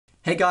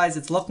Hey guys,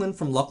 it's Lachlan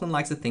from Lachlan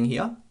Likes a Thing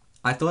here.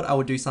 I thought I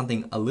would do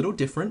something a little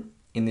different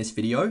in this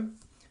video,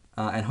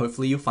 and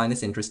hopefully you'll find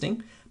this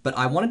interesting. But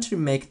I wanted to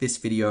make this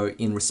video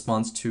in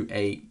response to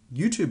a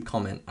YouTube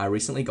comment I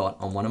recently got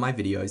on one of my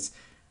videos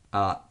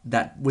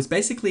that was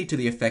basically to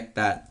the effect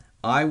that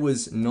I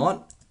was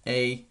not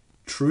a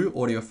true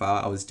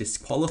audiophile. I was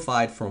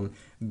disqualified from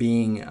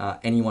being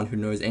anyone who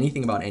knows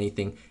anything about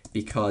anything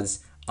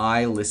because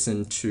I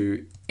listen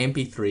to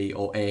MP3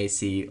 or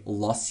AAC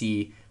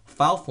lossy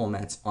file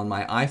formats on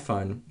my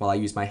iPhone while I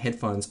use my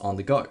headphones on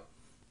the go.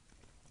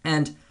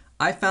 And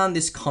I found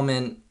this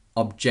comment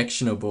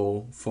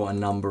objectionable for a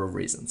number of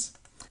reasons.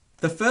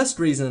 The first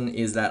reason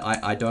is that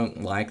I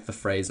don't like the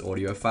phrase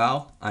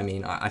audiophile. I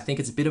mean, I think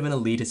it's a bit of an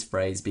elitist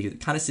phrase because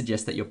it kind of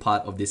suggests that you're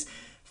part of this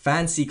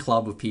fancy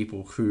club of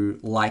people who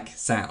like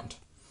sound.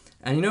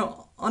 And you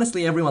know,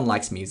 honestly, everyone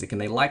likes music and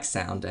they like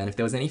sound. And if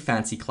there was any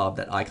fancy club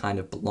that I kind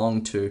of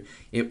belonged to,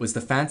 it was the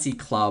fancy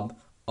club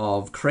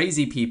of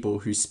crazy people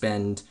who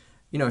spend,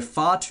 you know,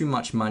 far too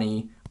much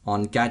money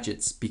on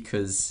gadgets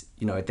because,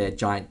 you know, they're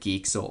giant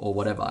geeks or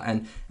whatever.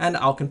 And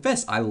I'll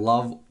confess, I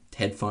love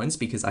headphones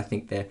because I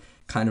think they're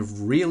kind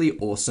of really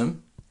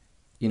awesome.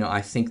 You know,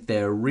 I think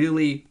they're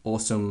really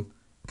awesome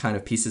kind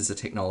of pieces of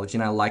technology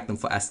and I like them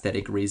for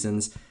aesthetic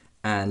reasons.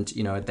 And,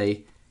 you know,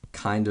 they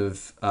kind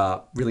of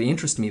really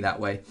interest me that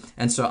way.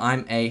 And so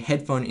I'm a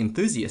headphone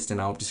enthusiast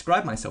and I'll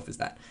describe myself as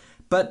that.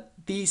 But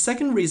the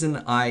second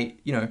reason I,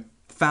 you know,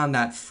 found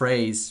that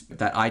phrase,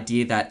 that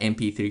idea that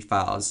MP3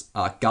 files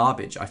are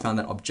garbage, I found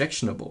that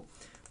objectionable,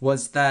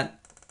 was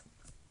that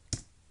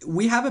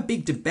we have a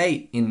big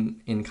debate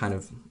in kind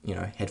of, you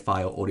know,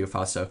 headphile,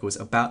 audiophile circles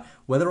about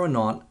whether or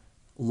not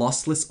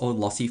lossless or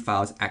lossy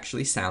files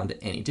actually sound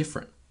any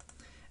different.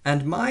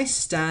 And my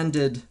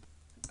standard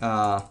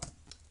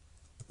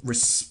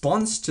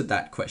response to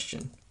that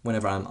question,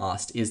 whenever I'm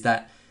asked, is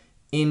that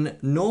in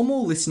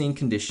normal listening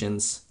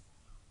conditions,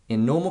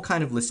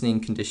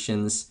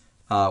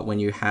 when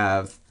you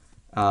have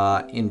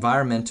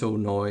environmental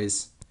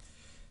noise,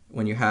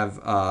 when you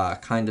have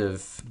kind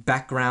of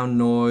background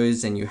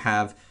noise, and you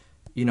have,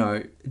 you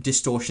know,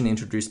 distortion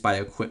introduced by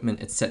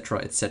equipment,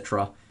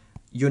 etc.,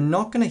 you're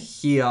not going to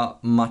hear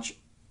much,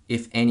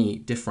 if any,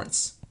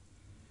 difference.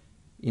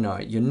 You know,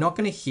 you're not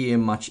going to hear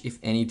much, if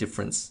any,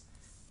 difference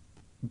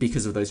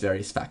because of those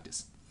various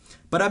factors.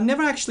 But I've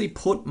never actually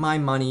put my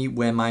money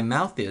where my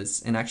mouth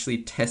is and actually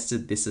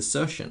tested this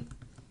assertion.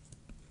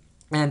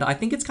 And I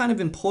think it's kind of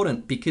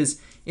important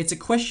because it's a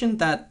question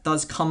that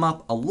does come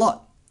up a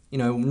lot, you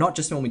know, not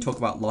just when we talk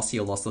about lossy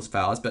or lossless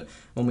files, but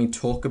when we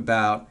talk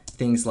about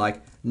things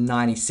like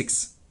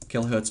 96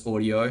 kilohertz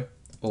audio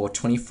or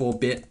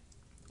 24-bit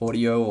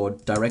audio or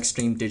direct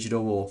stream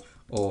digital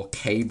or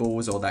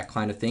cables or that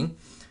kind of thing.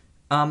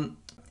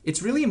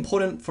 It's really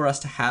important for us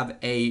to have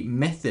a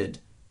method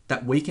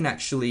that we can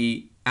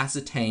actually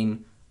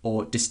ascertain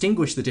or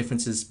distinguish the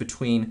differences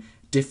between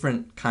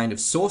different kind of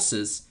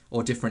sources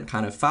or different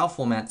kind of file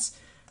formats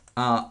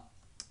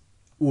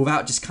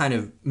without just kind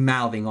of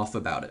mouthing off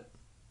about it,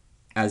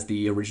 as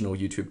the original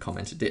YouTube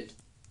commenter did.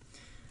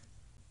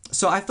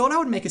 So I thought I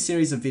would make a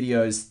series of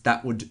videos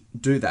that would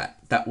do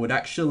that would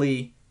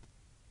actually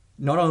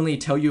not only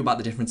tell you about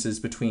the differences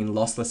between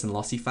lossless and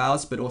lossy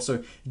files, but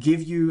also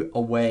give you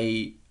a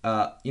way,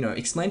 you know,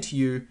 explain to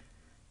you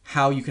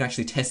how you can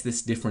actually test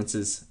these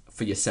differences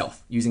for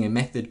yourself using a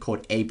method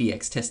called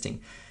ABX testing.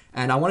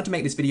 And I wanted to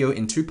make this video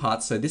in two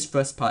parts. So this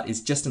first part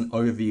is just an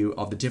overview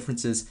of the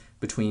differences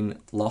between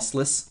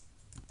lossless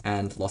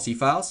and lossy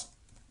files.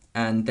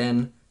 And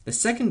then the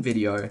second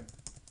video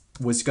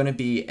was going to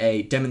be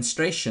a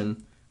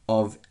demonstration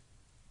of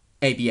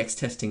ABX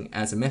testing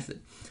as a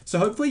method. So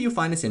hopefully you'll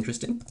find this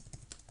interesting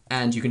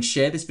and you can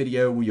share this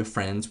video with your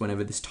friends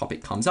whenever this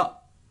topic comes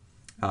up,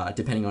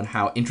 depending on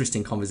how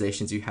interesting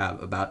conversations you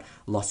have about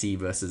lossy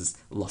versus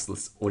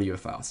lossless audio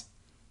files.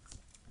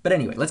 But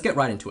anyway, let's get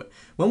right into it.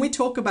 When we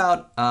talk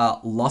about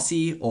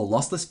lossy or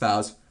lossless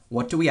files,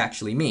 what do we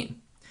actually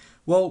mean?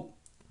 Well,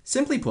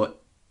 simply put,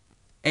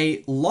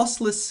 a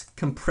lossless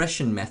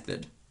compression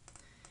method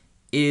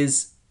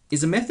is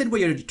a method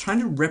where you're trying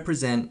to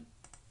represent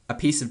a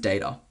piece of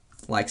data.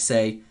 Like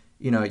say,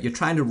 you know, you're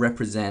trying to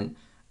represent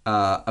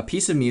a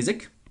piece of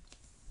music,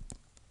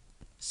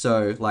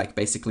 so like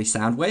basically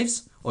sound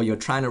waves, or you're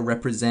trying to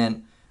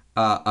represent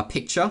a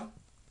picture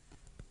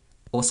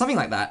or something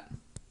like that.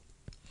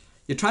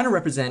 You're trying to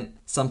represent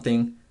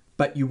something,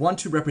 but you want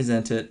to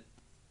represent it,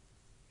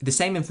 the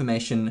same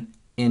information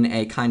in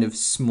a kind of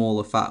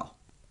smaller file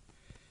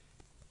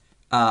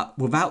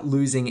without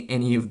losing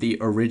any of the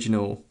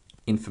original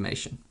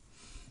information.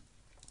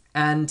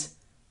 And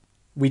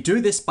we do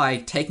this by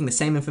taking the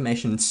same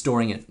information and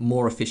storing it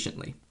more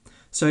efficiently.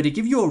 So to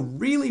give you a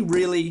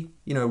really,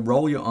 you know,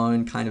 roll your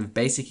own kind of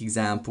basic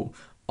example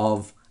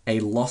of a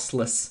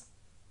lossless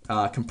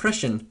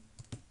compression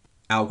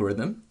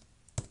algorithm,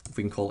 if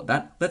we can call it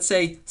that. Let's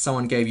say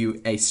someone gave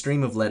you a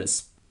stream of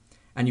letters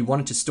and you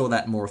wanted to store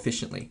that more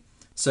efficiently.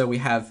 So we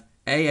have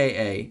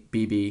AAA,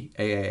 BB,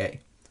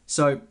 AAA.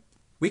 So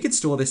we could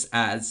store this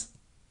as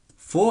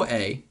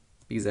 4A,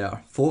 because there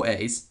are 4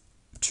 A's,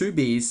 2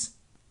 B's,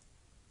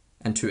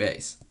 and 2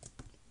 A's.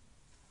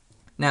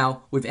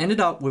 Now, we've ended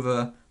up with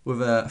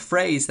a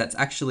phrase that's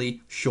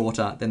actually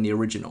shorter than the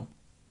original.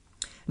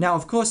 Now,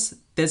 of course,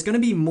 there's going to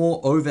be more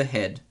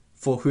overhead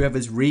for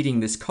whoever's reading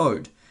this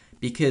code,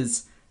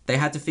 because they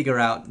had to figure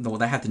out, or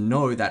they had to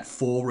know that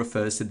 4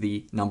 refers to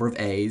the number of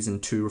A's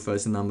and 2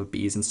 refers to the number of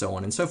B's, and so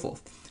on and so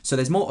forth. So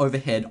there's more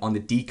overhead on the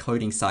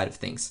decoding side of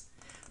things.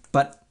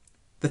 But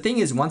the thing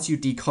is, once you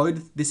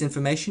decode this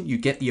information, you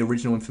get the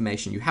original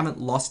information. You haven't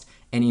lost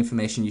any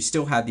information. You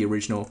still have the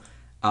original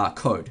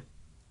code,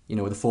 you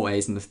know, with the 4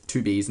 A's and the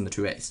 2 B's and the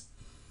 2 A's.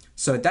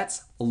 So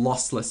that's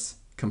lossless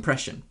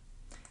compression.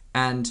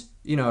 And,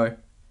 you know,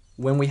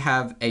 when we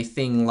have a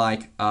thing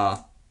like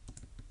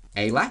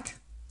ALAC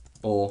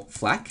or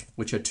FLAC,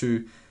 which are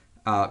two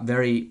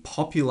very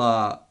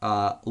popular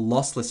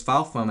lossless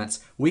file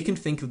formats, we can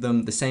think of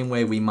them the same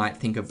way we might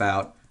think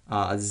about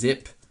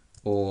zip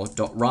or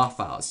 .rar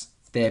files.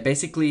 They're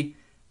basically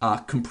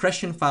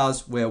compression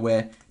files where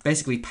we're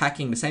basically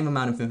packing the same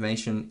amount of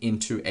information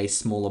into a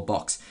smaller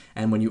box.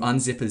 And when you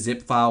unzip a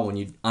zip file, when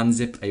you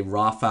unzip a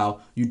RAR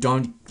file, you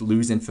don't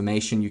lose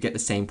information, you get the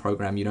same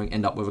program, you don't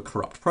end up with a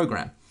corrupt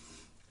program.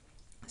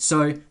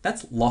 So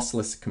that's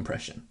lossless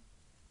compression.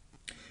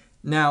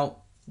 Now,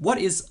 what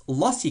is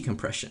lossy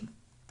compression?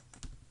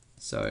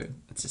 So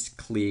let's just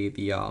clear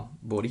the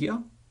border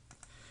here.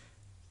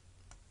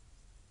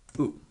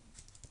 Ooh,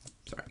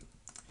 sorry.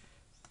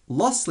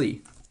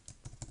 Lossy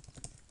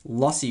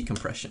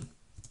compression.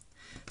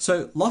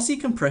 So lossy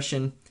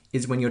compression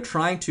is when you're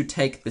trying to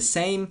take the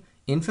same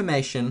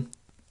information,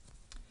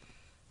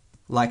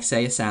 like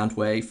say a sound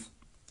wave,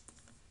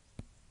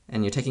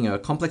 and you're taking a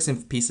complex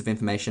piece of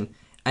information,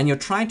 and you're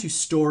trying to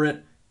store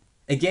it,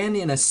 again,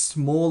 in a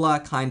smaller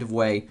kind of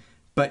way,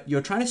 but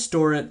you're trying to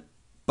store it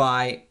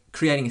by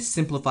creating a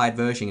simplified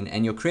version,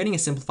 and you're creating a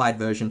simplified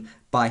version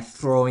by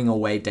throwing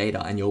away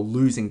data, and you're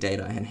losing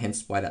data, and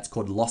hence why that's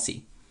called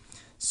lossy.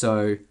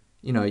 So,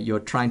 you know, you're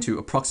trying to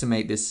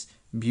approximate this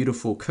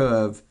beautiful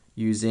curve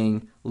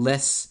using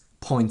less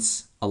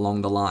points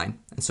along the line.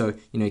 And so,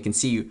 you know, you can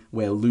see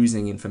we're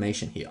losing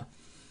information here.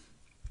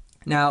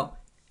 Now,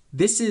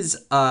 this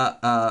is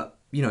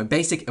you know,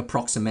 basic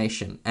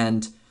approximation,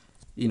 and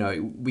you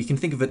know, we can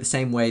think of it the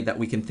same way that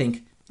we can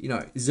think, you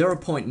know,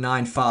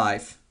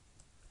 0.95.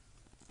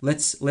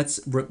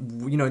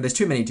 You know, there's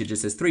too many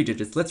digits, there's 3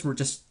 digits. Let's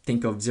just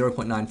think of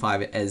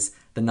 0.95 as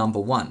the number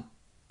 1.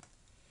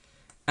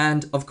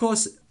 And of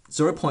course,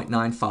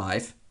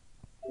 0.95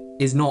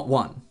 is not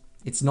 1.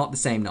 It's not the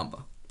same number.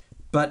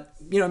 But,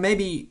 you know,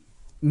 maybe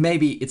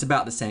it's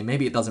about the same.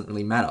 Maybe it doesn't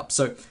really matter.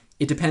 So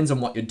it depends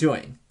on what you're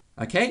doing.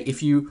 Okay,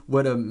 if you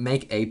were to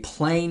make a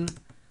plane,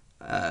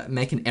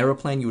 make an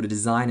aeroplane, you were to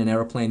design an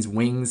aeroplane's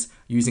wings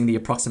using the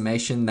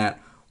approximation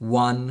that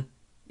 1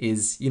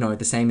 is, you know,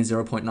 the same as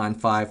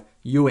 0.95,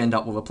 you end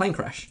up with a plane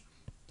crash.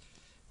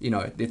 You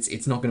know,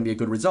 it's not going to be a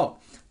good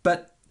result.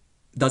 But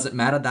does it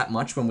matter that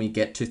much when we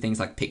get to things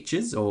like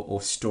pictures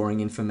or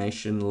storing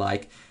information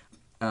like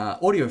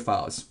audio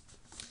files?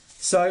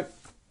 So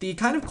the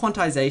kind of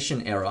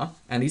quantization error,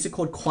 and these are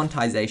called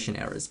quantization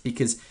errors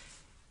because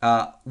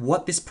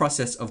what this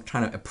process of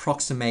trying to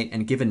approximate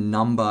and give a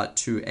number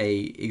to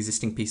a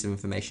existing piece of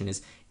information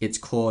is, it's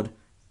called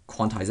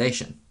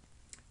quantization.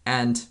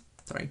 And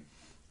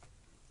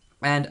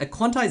a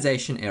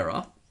quantization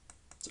error,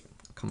 so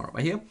I'll come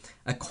right here.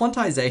 A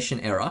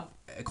quantization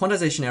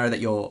error that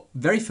you're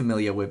very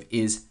familiar with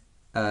is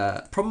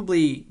you're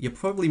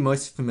probably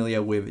most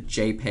familiar with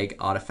JPEG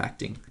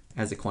artifacting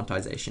as a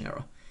quantization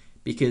error,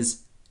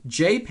 because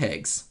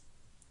JPEGs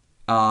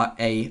are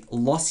a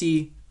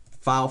lossy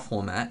file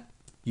format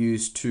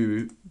used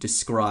to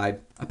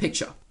describe a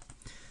picture.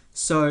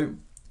 So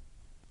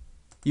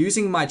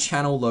using my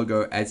channel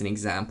logo as an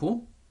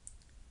example,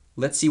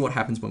 let's see what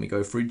happens when we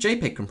go through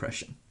JPEG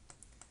compression.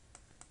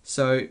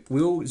 So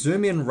we'll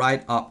zoom in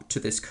right up to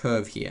this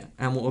curve here,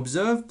 and we'll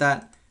observe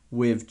that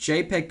with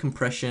JPEG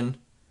compression,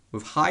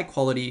 with high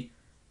quality,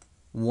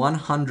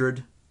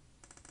 100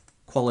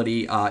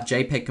 quality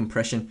JPEG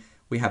compression,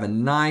 we have a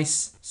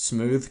nice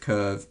smooth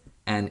curve,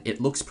 and it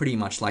looks pretty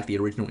much like the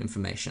original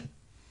information,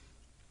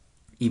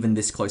 even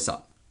this close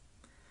up.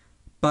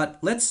 But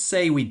let's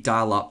say we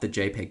dial up the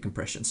JPEG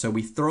compression. So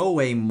we throw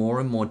away more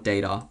and more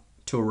data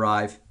to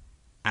arrive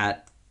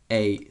at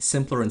a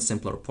simpler and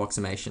simpler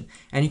approximation.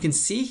 And you can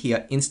see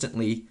here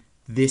instantly,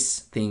 this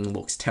thing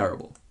looks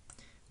terrible.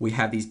 We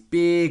have these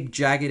big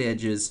jagged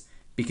edges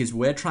because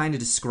we're trying to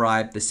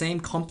describe the same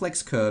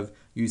complex curve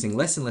using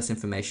less and less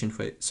information.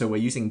 So we're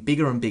using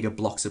bigger and bigger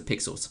blocks of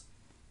pixels.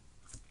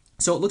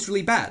 So it looks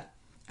really bad.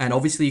 And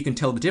obviously you can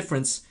tell the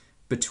difference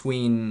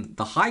between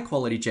the high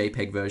quality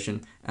JPEG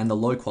version and the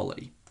low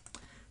quality.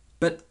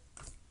 But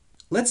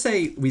let's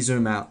say we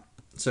zoom out.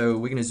 So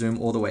we're going to zoom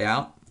all the way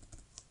out.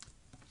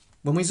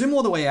 When we zoom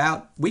all the way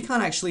out, we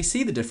can't actually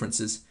see the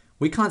differences.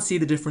 We can't see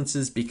the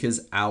differences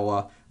because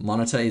our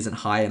monitor isn't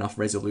high enough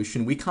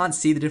resolution. We can't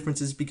see the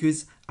differences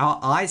because our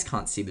eyes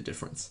can't see the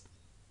difference.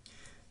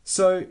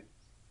 So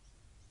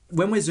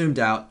when we're zoomed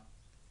out,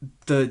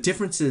 the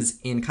differences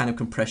in kind of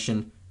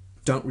compression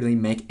don't really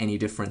make any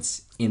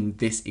difference in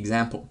this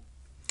example.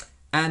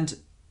 And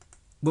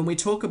when we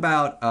talk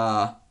about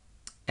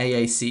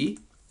AAC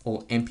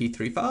or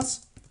MP3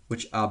 files,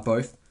 which are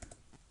both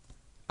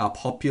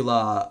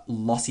popular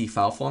lossy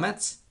file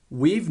formats,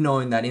 we've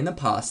known that in the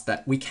past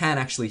that we can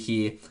actually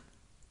hear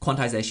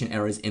quantization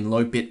errors in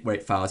low bit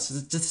rate files,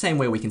 just the same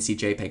way we can see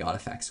JPEG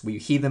artifacts. We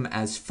hear them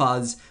as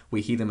fuzz,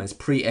 we hear them as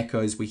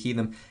pre-echoes, we hear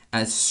them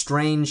as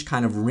strange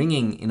kind of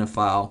ringing in a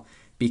file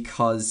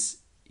because,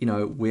 you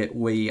know,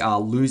 we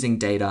are losing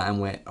data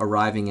and we're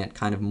arriving at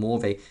kind of more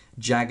of a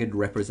jagged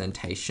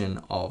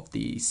representation of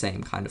the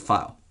same kind of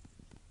file.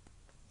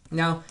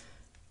 Now,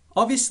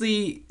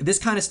 obviously, this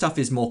kind of stuff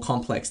is more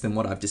complex than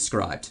what I've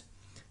described.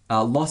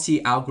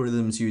 Lossy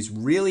algorithms use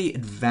really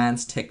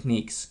advanced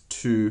techniques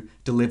to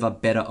deliver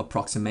better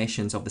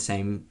approximations of the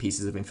same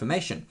pieces of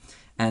information.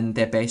 And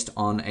they're based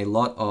on a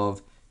lot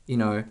of, you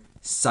know,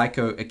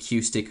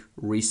 psychoacoustic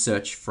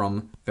research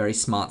from very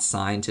smart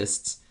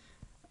scientists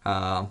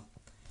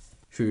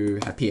who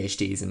have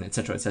PhDs and et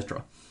cetera, et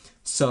cetera.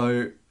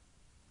 So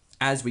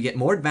as we get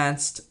more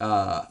advanced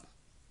kind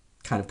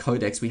of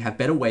codecs, we have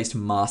better ways to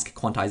mask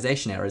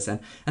quantization errors. And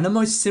the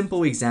most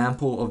simple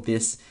example of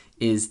this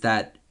is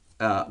that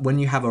when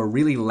you have a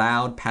really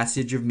loud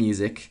passage of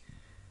music,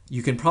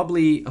 you can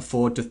probably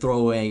afford to throw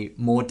away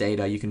more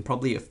data. You can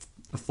probably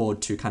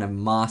afford to kind of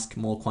mask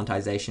more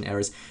quantization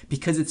errors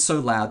because it's so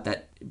loud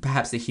that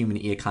perhaps the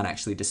human ear can't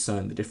actually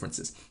discern the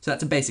differences. So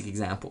that's a basic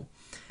example.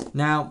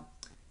 Now,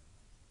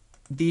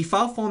 the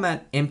file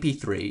format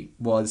MP3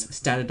 was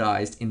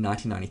standardized in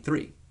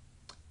 1993,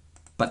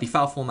 but the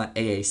file format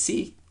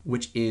AAC,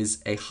 which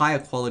is a higher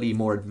quality,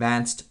 more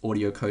advanced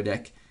audio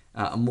codec,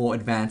 a more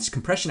advanced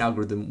compression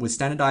algorithm, was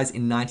standardized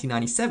in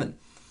 1997.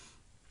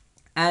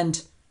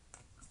 And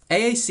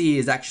AAC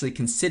is actually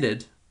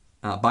considered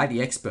by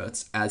the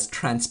experts as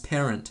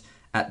transparent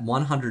at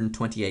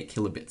 128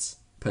 kilobits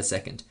per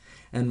second.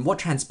 And what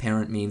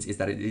transparent means is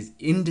that it is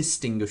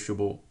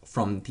indistinguishable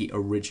from the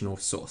original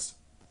source.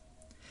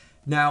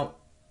 Now,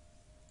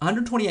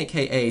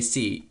 128K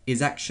AAC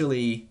is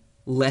actually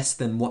less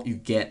than what you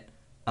get,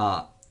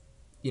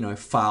 you know,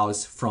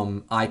 files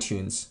from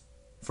iTunes,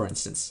 for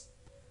instance.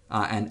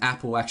 And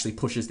Apple actually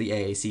pushes the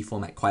AAC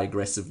format quite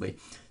aggressively.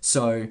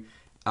 So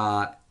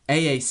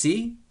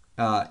AAC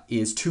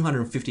is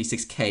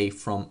 256K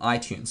from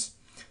iTunes.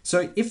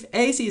 So if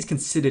AAC is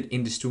considered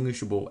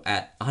indistinguishable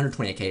at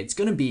 128K, it's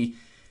going to be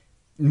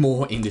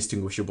more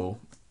indistinguishable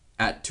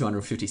at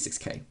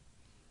 256K.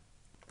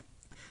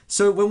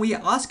 So when we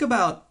ask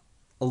about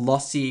a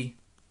lossy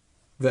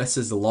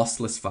versus the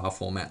lossless file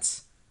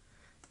formats,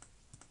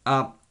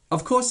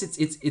 of course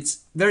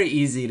it's very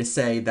easy to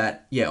say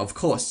that, yeah, of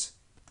course,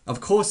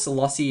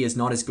 lossy is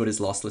not as good as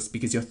lossless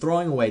because you're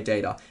throwing away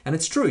data. And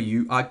it's true,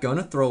 you are going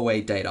to throw away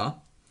data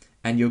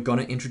and you're going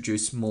to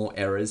introduce more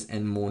errors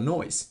and more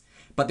noise.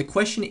 But the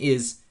question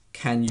is,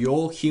 can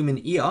your human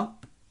ear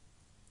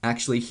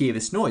actually hear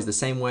this noise? The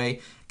same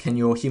way, can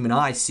your human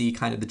eye see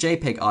kind of the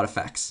JPEG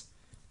artifacts?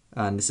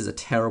 And this is a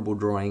terrible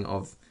drawing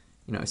of,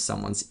 you know,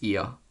 someone's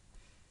ear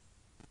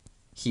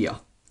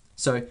here.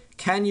 So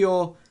can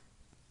your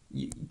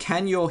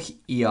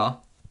ear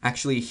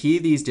actually hear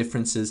these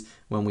differences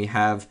when we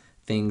have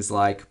things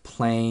like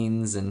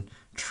planes and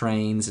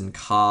trains and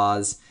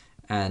cars,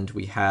 and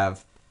we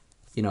have,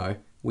 you know,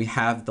 we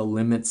have the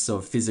limits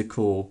of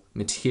physical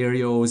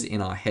materials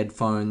in our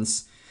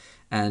headphones,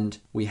 and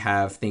we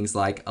have things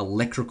like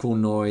electrical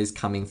noise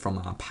coming from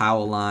our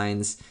power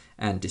lines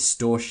and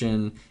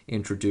distortion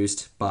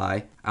introduced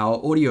by our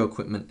audio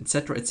equipment,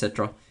 etc.,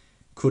 etc.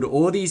 Could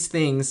all these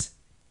things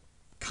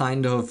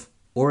kind of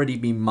already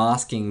be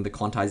masking the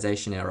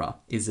quantization error?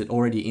 Is it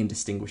already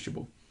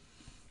indistinguishable?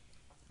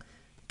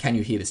 Can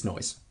you hear this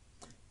noise?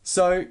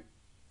 So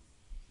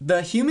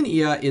the human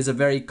ear is a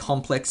very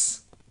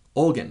complex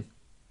organ.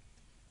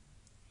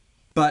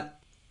 But,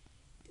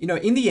 you know,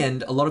 in the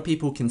end, a lot of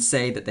people can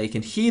say that they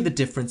can hear the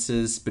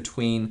differences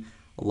between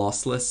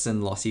lossless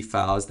and lossy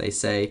files. They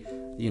say,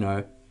 you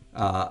know,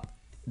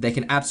 they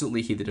can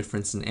absolutely hear the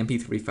difference, and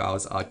MP3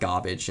 files are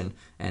garbage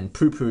and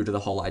poo-poo to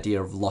the whole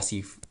idea of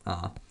lossy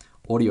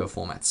audio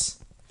formats,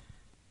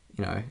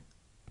 you know.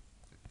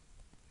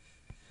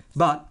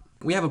 But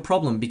we have a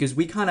problem because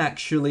we can't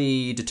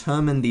actually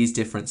determine these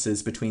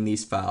differences between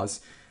these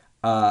files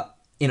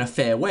in a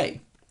fair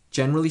way.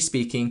 Generally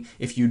speaking,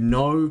 if you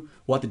know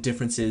what the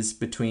difference is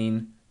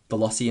between the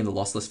lossy and the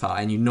lossless file,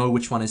 and you know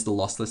which one is the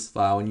lossless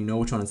file and you know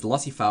which one is the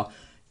lossy file,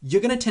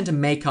 you're going to tend to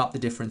make up the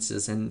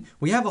differences. And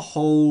we have a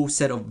whole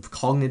set of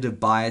cognitive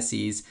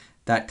biases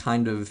that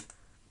kind of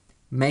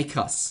make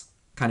us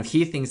kind of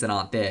hear things that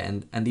aren't there.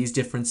 And these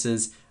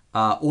differences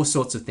are all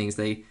sorts of things.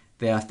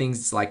 There are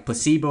things like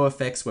placebo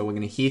effects where we're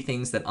going to hear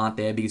things that aren't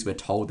there because we're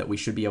told that we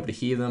should be able to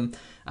hear them.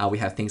 We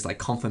have things like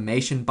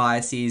confirmation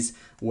biases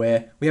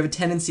where we have a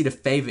tendency to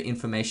favor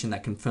information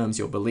that confirms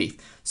your belief.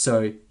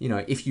 So, you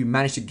know, if you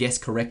manage to guess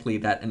correctly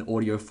that an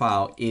audio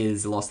file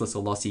is lossless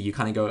or lossy, you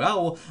kind of go,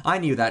 oh, well, I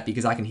knew that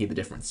because I can hear the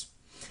difference.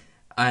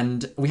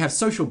 And we have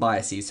social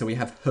biases, so we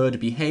have herd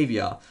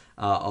behavior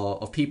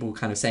of people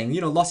kind of saying,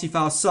 lossy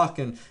files suck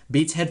and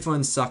Beats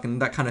headphones suck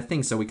and that kind of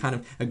thing. So we kind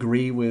of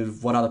agree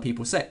with what other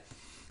people say.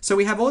 So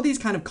we have all these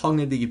kind of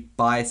cognitive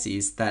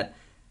biases that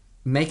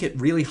make it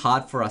really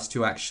hard for us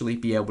to actually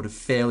be able to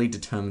fairly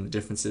determine the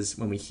differences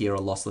when we hear a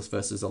lossless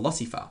versus a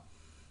lossy file.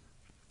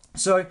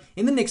 So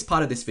in the next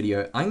part of this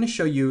video, I'm going to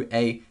show you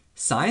a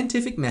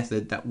scientific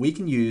method that we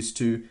can use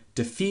to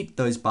defeat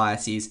those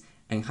biases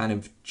and kind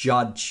of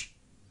judge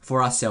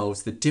for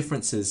ourselves the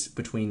differences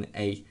between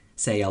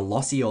say a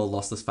lossy or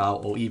lossless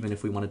file, or even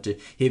if we wanted to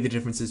hear the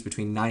differences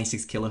between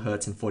 96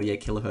 kilohertz and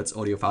 48 kilohertz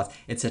audio files,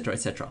 etc.,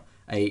 etc.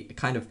 A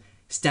kind of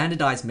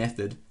standardized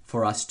method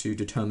for us to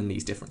determine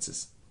these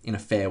differences in a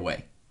fair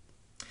way.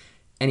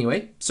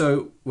 Anyway,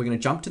 so we're going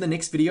to jump to the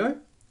next video.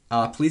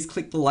 Please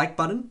click the like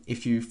button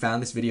if you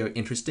found this video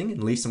interesting,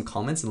 and leave some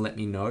comments and let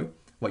me know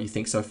what you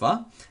think so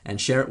far,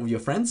 and share it with your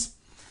friends.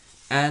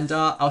 And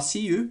I'll see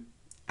you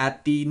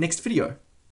at the next video.